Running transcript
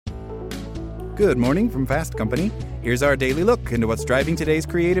Good morning from Fast Company. Here's our daily look into what's driving today's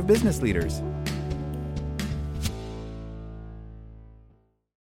creative business leaders.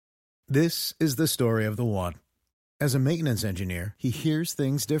 This is the story of the one. As a maintenance engineer, he hears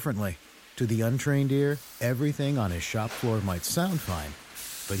things differently. To the untrained ear, everything on his shop floor might sound fine,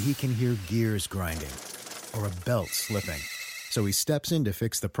 but he can hear gears grinding or a belt slipping. So he steps in to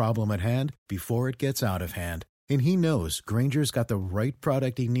fix the problem at hand before it gets out of hand. And he knows Grainger's got the right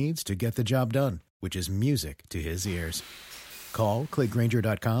product he needs to get the job done, which is music to his ears. Call, click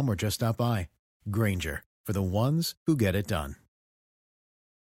Grainger.com, or just stop by. Grainger, for the ones who get it done.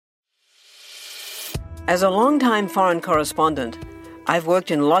 As a longtime foreign correspondent, I've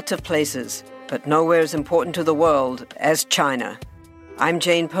worked in lots of places, but nowhere as important to the world as China. I'm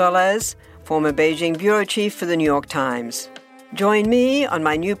Jane Perlez, former Beijing bureau chief for the New York Times. Join me on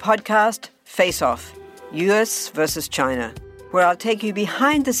my new podcast, Face Off, U.S. versus China, where I'll take you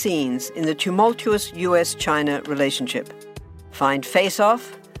behind the scenes in the tumultuous U.S.-China relationship. Find Face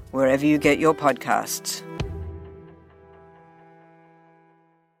Off wherever you get your podcasts.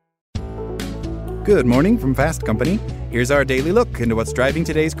 Good morning from Fast Company. Here's our daily look into what's driving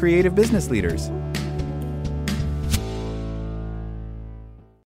today's creative business leaders.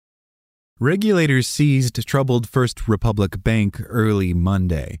 Regulators seized troubled First Republic Bank early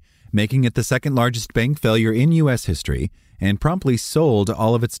Monday, making it the second largest bank failure in U.S. history, and promptly sold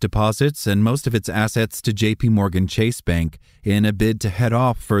all of its deposits and most of its assets to JPMorgan Chase Bank in a bid to head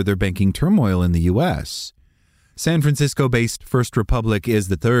off further banking turmoil in the U.S. San Francisco-based First Republic is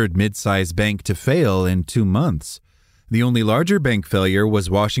the third mid-size bank to fail in 2 months. The only larger bank failure was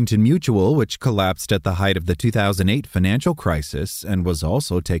Washington Mutual, which collapsed at the height of the 2008 financial crisis and was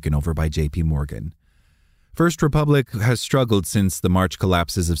also taken over by JPMorgan. First Republic has struggled since the March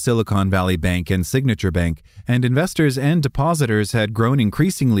collapses of Silicon Valley Bank and Signature Bank, and investors and depositors had grown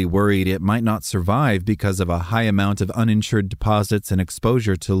increasingly worried it might not survive because of a high amount of uninsured deposits and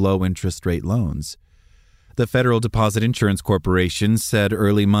exposure to low interest rate loans. The Federal Deposit Insurance Corporation said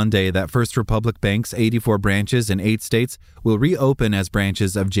early Monday that First Republic Bank's 84 branches in 8 states will reopen as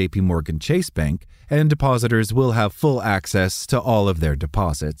branches of JPMorgan Chase Bank, and depositors will have full access to all of their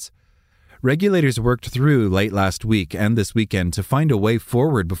deposits. Regulators worked through late last week and this weekend to find a way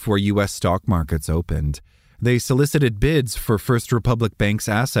forward before U.S. stock markets opened. They solicited bids for First Republic Bank's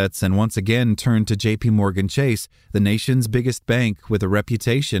assets and once again turned to JPMorgan Chase, the nation's biggest bank with a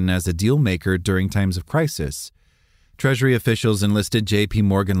reputation as a deal maker during times of crisis. Treasury officials enlisted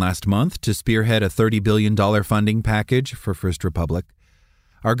JPMorgan last month to spearhead a $30 billion funding package for First Republic.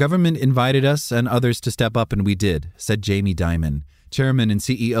 "Our government invited us and others to step up, and we did," said Jamie Dimon, chairman and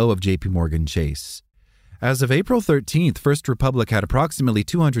CEO of JPMorgan Chase. As of April 13th, First Republic had approximately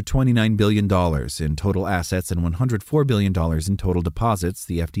 $229 billion in total assets and $104 billion in total deposits,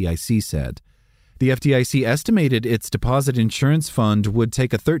 the FDIC said. The FDIC estimated its deposit insurance fund would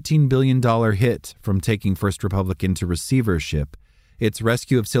take a $13 billion hit from taking First Republic into receivership. Its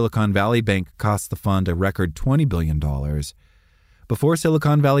rescue of Silicon Valley Bank cost the fund a record $20 billion. Before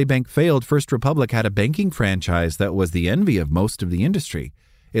Silicon Valley Bank failed, First Republic had a banking franchise that was the envy of most of the industry.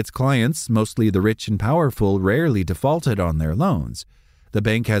 Its clients, mostly the rich and powerful, rarely defaulted on their loans. The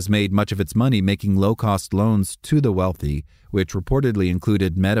bank has made much of its money making low-cost loans to the wealthy, which reportedly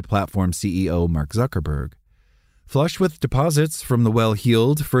included Meta platform CEO Mark Zuckerberg. Flush with deposits from the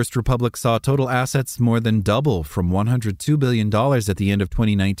well-heeled, First Republic saw total assets more than double from $102 billion at the end of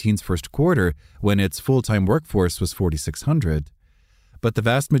 2019's first quarter, when its full-time workforce was 4,600. But the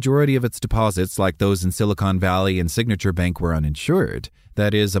vast majority of its deposits, like those in Silicon Valley and Signature Bank, were uninsured,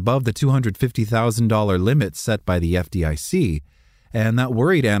 that is, above the $250,000 limit set by the FDIC, and that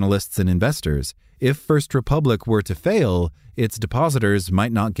worried analysts and investors. If First Republic were to fail, its depositors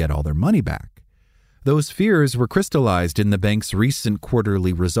might not get all their money back. Those fears were crystallized in the bank's recent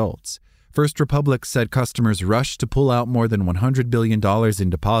quarterly results. First Republic said customers rushed to pull out more than $100 billion in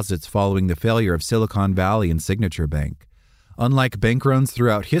deposits following the failure of Silicon Valley and Signature Bank. Unlike bank runs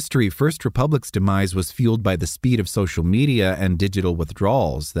throughout history, First Republic's demise was fueled by the speed of social media and digital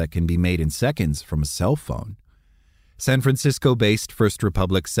withdrawals that can be made in seconds from a cell phone. San Francisco-based First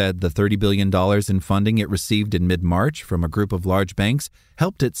Republic said the $30 billion in funding it received in mid-March from a group of large banks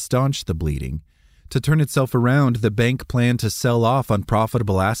helped it staunch the bleeding. To turn itself around, the bank planned to sell off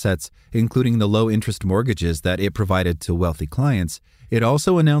unprofitable assets, including the low-interest mortgages that it provided to wealthy clients. It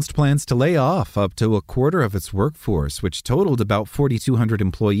also announced plans to lay off up to a quarter of its workforce, which totaled about 4,200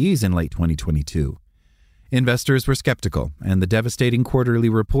 employees in late 2022. Investors were skeptical, and the devastating quarterly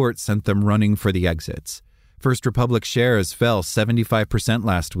report sent them running for the exits. First Republic shares fell 75%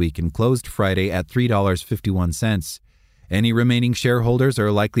 last week and closed Friday at $3.51. Any remaining shareholders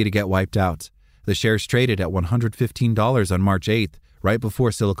are likely to get wiped out. The shares traded at $115 on March 8th, right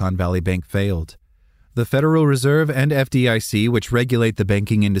before Silicon Valley Bank failed. The Federal Reserve and FDIC, which regulate the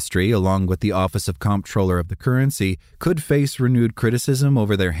banking industry along with the Office of Comptroller of the Currency, could face renewed criticism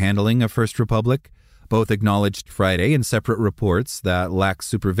over their handling of First Republic. Both acknowledged Friday in separate reports that lax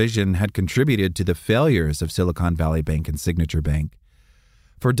supervision had contributed to the failures of Silicon Valley Bank and Signature Bank.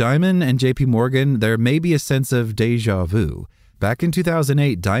 For Diamond and JPMorgan, there may be a sense of déjà vu. Back in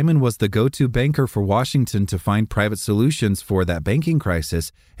 2008, Diamond was the go-to banker for Washington to find private solutions for that banking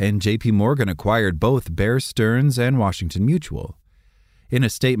crisis, and JPMorgan acquired both Bear Stearns and Washington Mutual. In a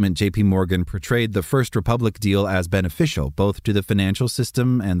statement, JPMorgan portrayed the First Republic deal as beneficial both to the financial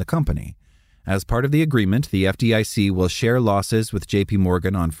system and the company. As part of the agreement, the FDIC will share losses with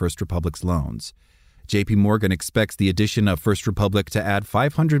JPMorgan on First Republic's loans. JPMorgan expects the addition of First Republic to add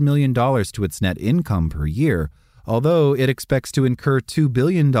 $500 million to its net income per year, although it expects to incur $2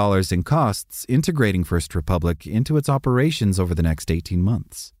 billion in costs integrating First Republic into its operations over the next 18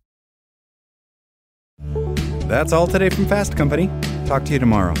 months. That's all today from Fast Company. Talk to you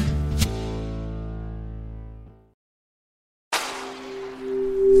tomorrow.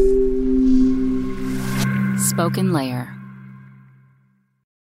 Spoken Layer.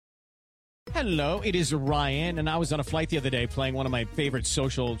 Hello, it is Ryan, and I was on a flight the other day playing one of my favorite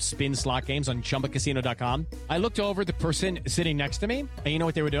social spin slot games on ChumbaCasino.com. I looked over at the person sitting next to me, and you know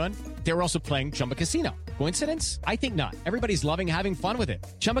what they were doing? They were also playing Chumba Casino. Coincidence? I think not. Everybody's loving having fun with it.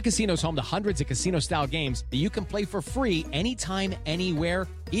 Chumba Casino is home to hundreds of casino-style games that you can play for free anytime, anywhere,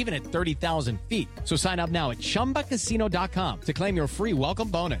 even at 30,000 feet. So sign up now at ChumbaCasino.com to claim your free welcome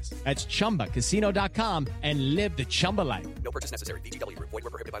bonus. That's ChumbaCasino.com and live the Chumba life. No purchase necessary. VGW. Void where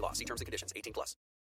prohibited by law. See terms and conditions. 18+.